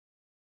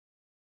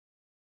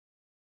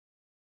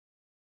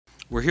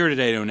We're here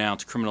today to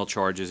announce criminal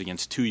charges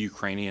against 2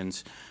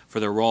 Ukrainians for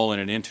their role in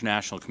an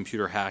international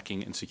computer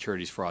hacking and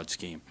securities fraud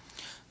scheme.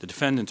 The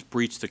defendants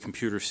breached the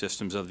computer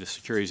systems of the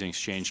Securities and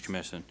Exchange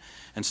Commission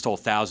and stole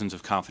thousands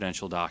of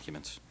confidential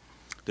documents.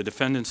 The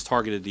defendants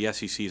targeted the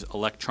SEC's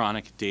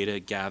Electronic Data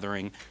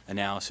Gathering,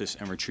 Analysis,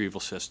 and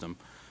Retrieval System,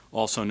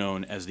 also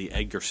known as the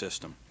EDGAR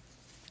system.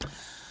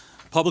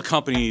 Public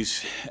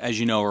companies, as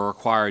you know, are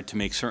required to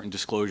make certain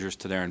disclosures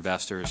to their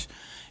investors,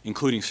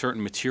 including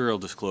certain material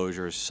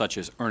disclosures such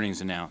as earnings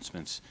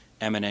announcements,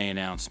 M&A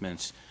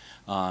announcements,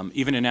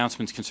 even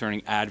announcements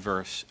concerning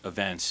adverse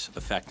events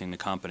affecting the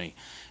company.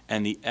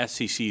 And the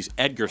SEC's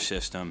EDGAR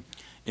system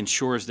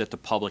ensures that the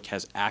public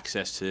has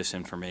access to this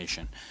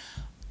information.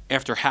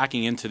 After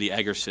hacking into the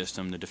EDGAR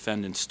system, the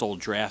defendants stole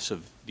drafts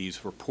of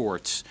these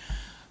reports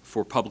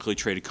for publicly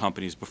traded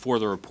companies before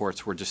the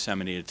reports were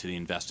disseminated to the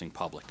investing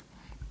public.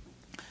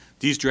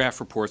 These draft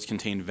reports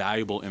contain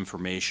valuable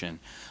information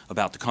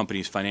about the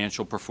company's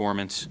financial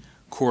performance,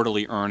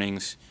 quarterly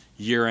earnings,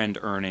 year-end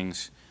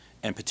earnings,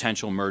 and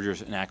potential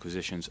mergers and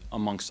acquisitions,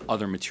 amongst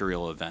other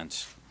material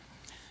events.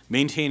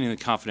 Maintaining the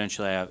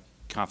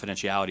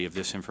confidentiality of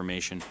this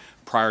information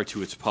prior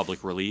to its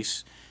public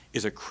release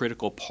is a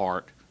critical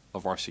part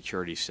of our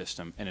security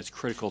system, and it's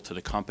critical to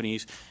the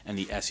companies and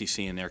the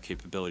SEC and their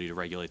capability to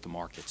regulate the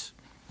markets.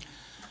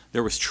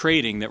 There was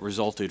trading that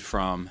resulted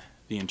from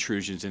the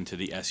intrusions into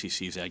the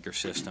SEC's EDGAR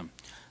system.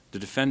 The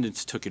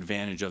defendants took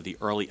advantage of the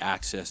early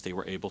access they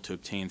were able to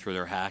obtain through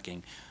their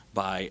hacking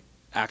by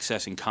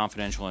accessing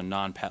confidential and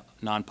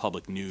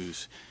non-public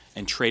news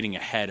and trading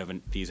ahead of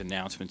these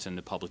announcements and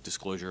the public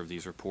disclosure of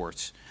these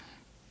reports.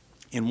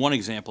 In one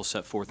example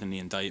set forth in the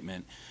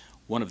indictment,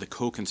 one of the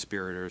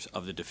co-conspirators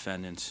of the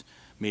defendants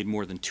made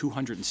more than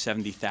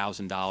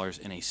 $270,000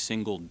 in a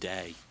single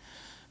day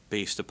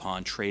based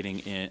upon trading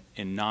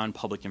in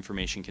non-public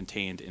information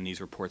contained in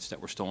these reports that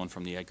were stolen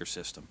from the EDGAR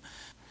system.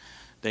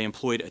 They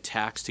employed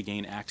attacks to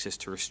gain access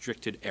to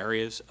restricted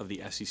areas of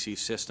the SEC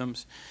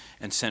systems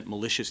and sent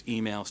malicious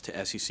emails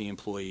to SEC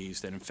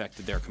employees that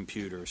infected their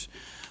computers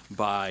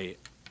by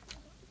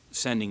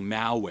sending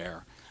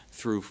malware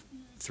through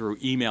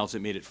emails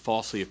that made it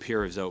falsely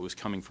appear as though it was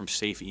coming from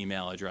safe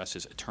email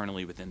addresses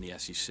eternally within the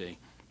SEC.